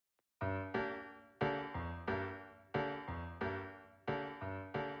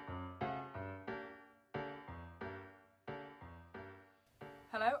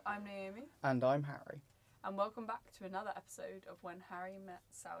Hello, I'm Naomi, And I'm Harry. and welcome back to another episode of When Harry Met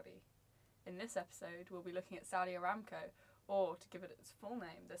Saudi. In this episode, we'll be looking at Saudi Aramco, or to give it its full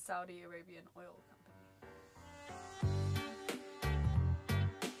name, the Saudi Arabian Oil Company.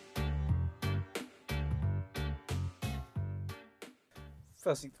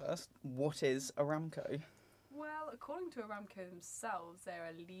 First thing first, what is Aramco? Well, according to Aramco themselves,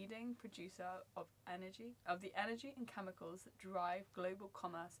 they're a leading producer of the energy and chemicals that drive global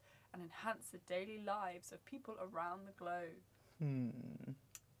commerce and enhance the daily lives of people around the globe.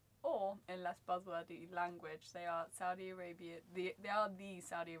 Or, in less buzzwordy language, they are Saudi Arabia. They are the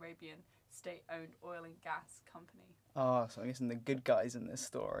Saudi Arabian state-owned oil and gas company. So I'm guessing the good guys in this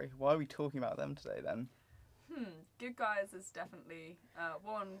story. Why are we talking about them today then? Good guys is definitely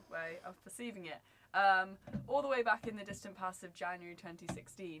one way of perceiving it. All the way back in the distant past of January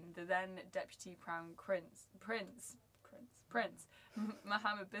 2016, the then Deputy Crown Prince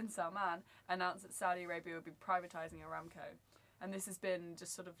Mohammed bin Salman announced that Saudi Arabia would be privatising Aramco. And this has been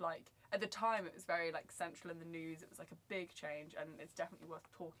just sort of like, at the time it was very like central in the news, it was like a big change, and it's definitely worth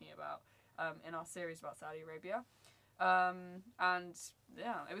talking about in our series about Saudi Arabia. And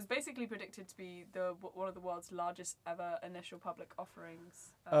yeah, it was basically predicted to be one of the world's largest ever initial public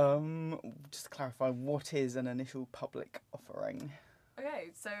offerings. Just to clarify, what is an initial public offering?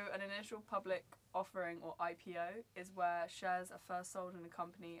 Okay, so an initial public offering, or IPO, is where shares are first sold in a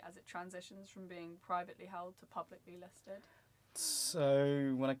company as it transitions from being privately held to publicly listed.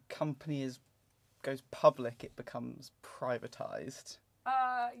 So when a company goes public, it becomes privatised.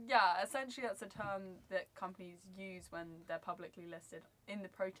 Yeah, essentially that's a term that companies use when they're publicly listed in the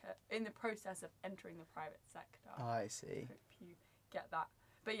process of entering the private sector. I see. Hope you get that.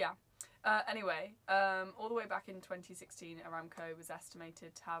 But yeah, anyway, all the way back in 2016, Aramco was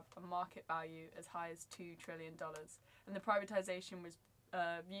estimated to have a market value as high as $2 trillion, and the privatisation was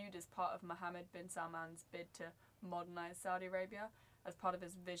viewed as part of Mohammed bin Salman's bid to modernise Saudi Arabia as part of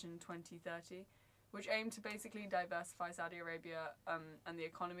his Vision 2030, which aimed to basically diversify Saudi Arabia and the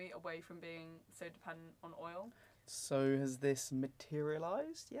economy away from being so dependent on oil. So has this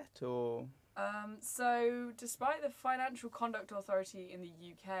materialised yet, or...? So, despite the Financial Conduct Authority in the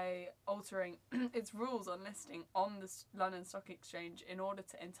UK altering its rules on listing on the London Stock Exchange in order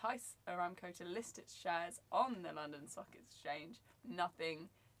to entice Aramco to list its shares on the London Stock Exchange, nothing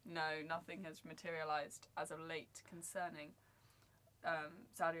has materialised as of late concerning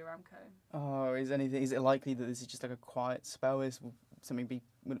Saudi Aramco. Is it likely that this is just like a quiet spell? Will something be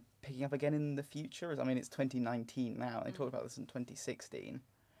picking up again in the future? I mean, it's 2019 now. They talked about this in 2016.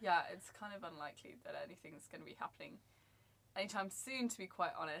 Yeah, it's kind of unlikely that anything's going to be happening anytime soon, to be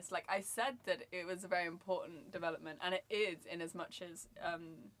quite honest. Like I said, that it was a very important development, and it is, in as much as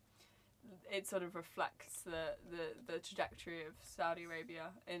it sort of reflects the trajectory of Saudi Arabia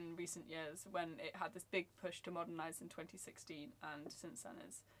in recent years, when it had this big push to modernise in 2016, and since then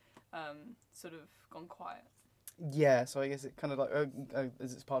has sort of gone quiet. Yeah, so I guess it kind of like,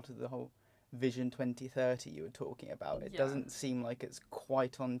 as it's part of the whole Vision 2030 you were talking about, it doesn't seem like it's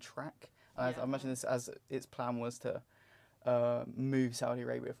quite on track. I imagine this as its plan was to move Saudi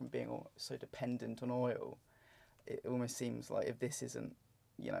Arabia from being so dependent on oil. It almost seems like if this isn't,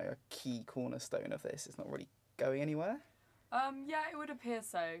 a key cornerstone of this, it's not really going anywhere. Yeah, it would appear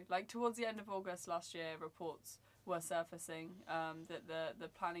so. Like towards the end of August last year, reports were surfacing that the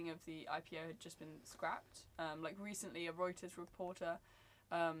planning of the IPO had just been scrapped. Like recently, a Reuters reporter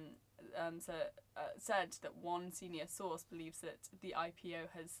said that one senior source believes that the IPO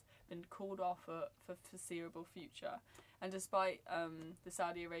has been called off for foreseeable future. And despite the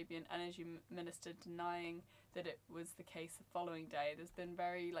Saudi Arabian energy minister denying that it was the case the following day, there's been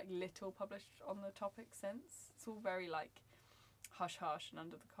very little published on the topic since. It's all very hush hush and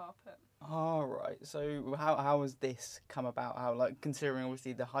under the carpet. All right. So how has this come about? How considering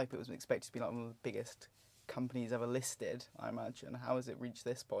obviously the hype, it was expected to be one of the biggest companies ever listed, I imagine. How has it reached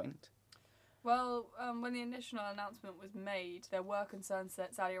this point? Well, when the initial announcement was made, there were concerns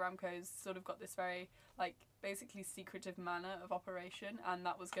that Saudi Aramco's sort of got this very, basically secretive manner of operation, and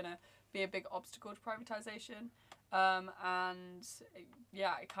that was going to be a big obstacle to privatisation.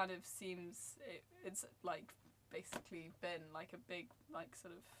 It kind of seems it's basically been a big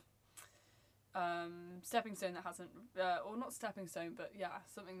sort of stepping stone that hasn't, or not stepping stone, but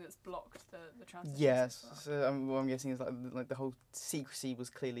something that's blocked the transition. Yes. So what I'm guessing is like the whole secrecy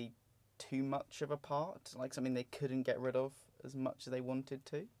was clearly too much of a part, something they couldn't get rid of as much as they wanted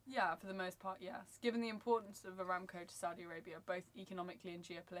to. Yeah, for the most part, yes. Given the importance of Aramco to Saudi Arabia, both economically and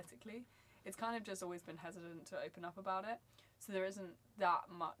geopolitically, it's kind of just always been hesitant to open up about it. So there isn't that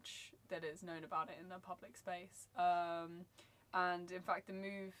much that is known about it in the public space. And in fact, the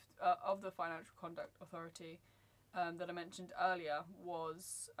move of the Financial Conduct Authority that I mentioned earlier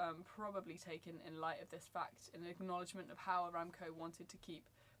was probably taken in light of this fact, in acknowledgement of how Aramco wanted to keep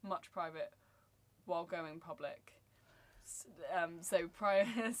much private while going public. So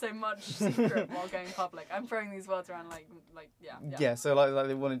much secret while going public. I'm throwing these words around yeah. Yeah, so like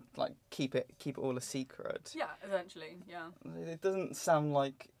they wanted like keep it all a secret. Yeah, essentially, yeah. It doesn't sound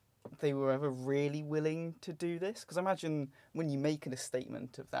like they were ever really willing to do this, because I imagine when you make a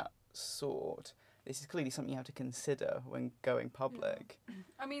statement of that sort, this is clearly something you have to consider when going public. Yeah.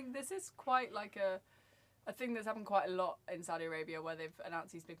 I mean, this is quite like a thing that's happened quite a lot in Saudi Arabia, where they've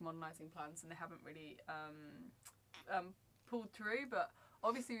announced these big modernising plans and they haven't really pulled through. But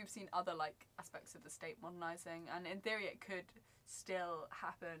obviously we've seen other like aspects of the state modernising, and in theory it could still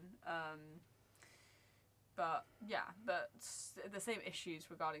happen. But the same issues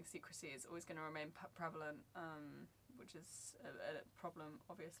regarding secrecy is always going to remain prevalent, which is a problem,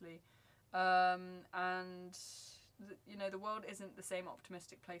 obviously. And the world isn't the same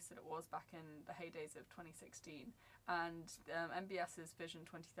optimistic place that it was back in the heydays of 2016, and MBS's Vision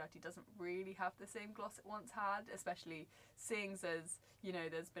 2030 doesn't really have the same gloss it once had, especially seeing as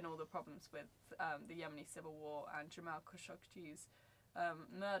there's been all the problems with the Yemeni civil war and Jamal Khashoggi's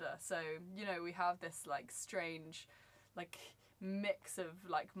murder. So we have this like strange like mix of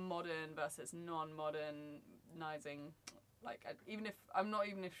like modern versus non-modernizing. Like, even if I'm not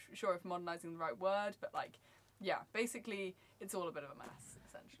even sure if modernizing is the right word, but like, yeah, basically it's all a bit of a mess,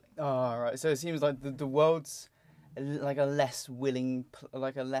 essentially. Oh, right. So it seems like the world's like a less willing,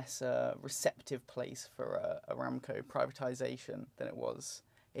 like a less receptive place for Aramco privatization than it was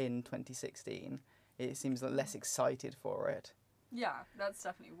in 2016. It seems like less excited for it. Yeah, that's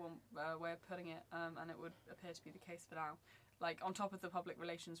definitely one way of putting it, and it would appear to be the case for now. Like, on top of the public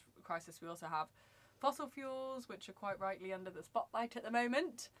relations crisis, we also have fossil fuels, which are quite rightly under the spotlight at the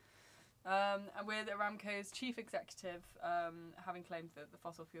moment. And with Aramco's chief executive having claimed that the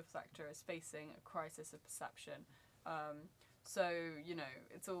fossil fuel sector is facing a crisis of perception. So,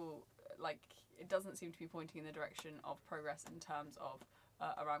 it's all, like, it doesn't seem to be pointing in the direction of progress in terms of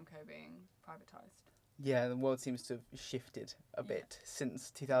Aramco being privatised. Yeah, the world seems to have shifted a bit since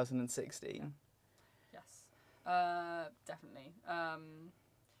 2016. Yeah. Yes, definitely.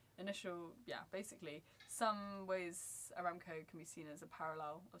 Basically, some ways Aramco can be seen as a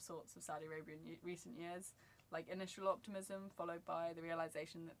parallel of sorts of Saudi Arabia in recent years, like initial optimism followed by the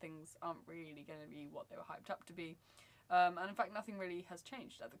realisation that things aren't really going to be what they were hyped up to be. And in fact, nothing really has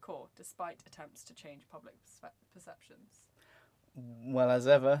changed at the core, despite attempts to change public perceptions. Well, as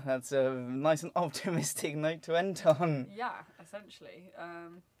ever, that's a nice and optimistic note to end on. Yeah, essentially.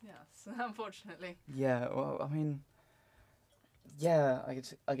 Yes, unfortunately. Yeah, well, I mean, yeah,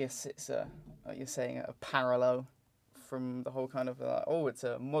 I guess it's like you're saying, a parallel from the whole kind of, it's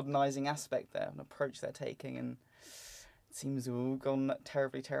a modernising aspect there, an approach they're taking, and it seems we've all gone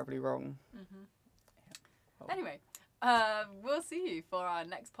terribly, terribly wrong. Mm-hmm. Yeah. Well. Anyway. We'll see you for our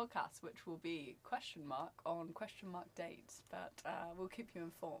next podcast, which will be on ? Date, but we'll keep you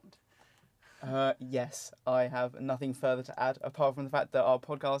informed. Yes, I have nothing further to add, apart from the fact that our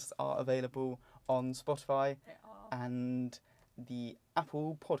podcasts are available on Spotify and the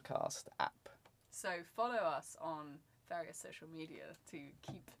Apple Podcast app. So follow us on various social media to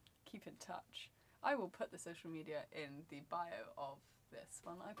keep in touch. I will put the social media in the bio of this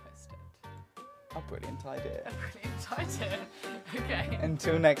when I post it. A brilliant idea. A brilliant idea. Okay.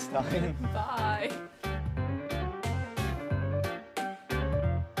 Until next time. Bye.